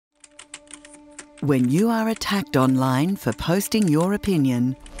When you are attacked online for posting your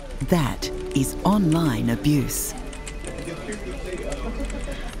opinion, that is online abuse.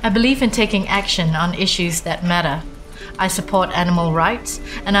 I believe in taking action on issues that matter. I support animal rights,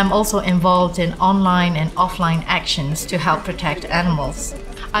 and I'm also involved in online and offline actions to help protect animals.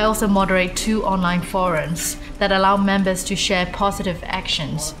 I also moderate 2 online forums that allow members to share positive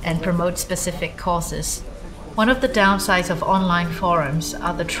actions and promote specific causes. One of the downsides of online forums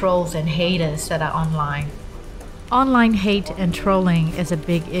are the trolls and haters that are online. Online hate and trolling is a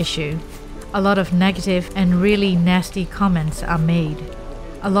big issue. A lot of negative and really nasty comments are made.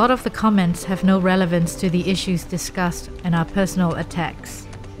 A lot of the comments have no relevance to the issues discussed and are personal attacks.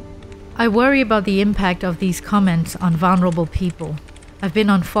 I worry about the impact of these comments on vulnerable people. I've been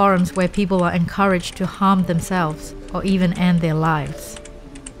on forums where people are encouraged to harm themselves or even end their lives.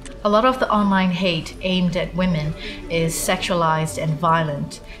 A lot of the online hate aimed at women is sexualized and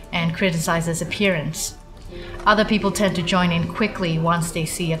violent and criticizes appearance. Other people tend to join in quickly once they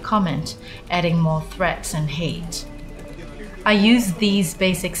see a comment, adding more threats and hate. I use these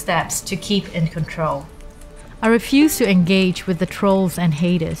basic steps to keep in control. I refuse to engage with the trolls and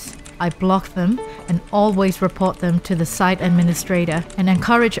haters. I block them and always report them to the site administrator and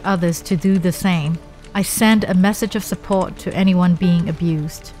encourage others to do the same. I send a message of support to anyone being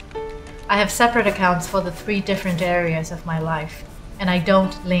abused. I have separate accounts for the 3 different areas of my life, and I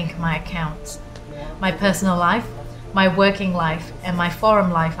don't link my accounts. My personal life, my working life, and my forum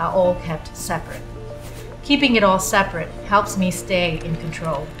life are all kept separate. Keeping it all separate helps me stay in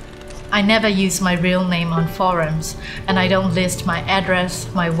control. I never use my real name on forums, and I don't list my address,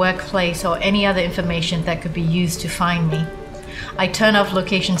 my workplace, or any other information that could be used to find me. I turn off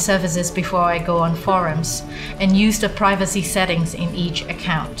location services before I go on forums, and use the privacy settings in each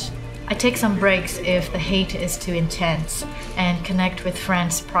account. I take some breaks if the hate is too intense, and connect with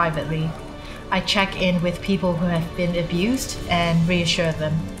friends privately. I check in with people who have been abused and reassure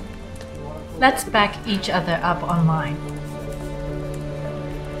them. Let's back each other up online.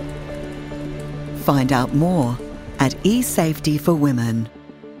 Find out more at eSafety for Women.